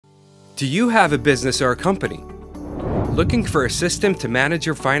Do you have a business or a company? Looking for a system to manage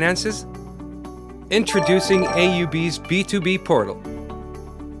your finances? Introducing AUB's B2B Portal.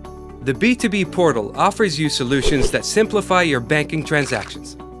 The B2B Portal offers you solutions that simplify your banking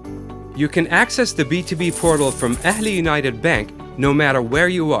transactions. You can access the B2B Portal from Ahli United Bank no matter where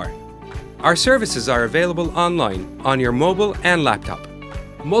you are. Our services are available online on your mobile and laptop.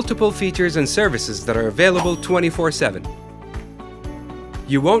 Multiple features and services that are available 24/7.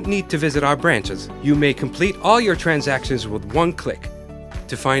 You won't need to visit our branches. You may complete all your transactions with one click.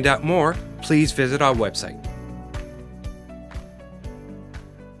 To find out more, please visit our website.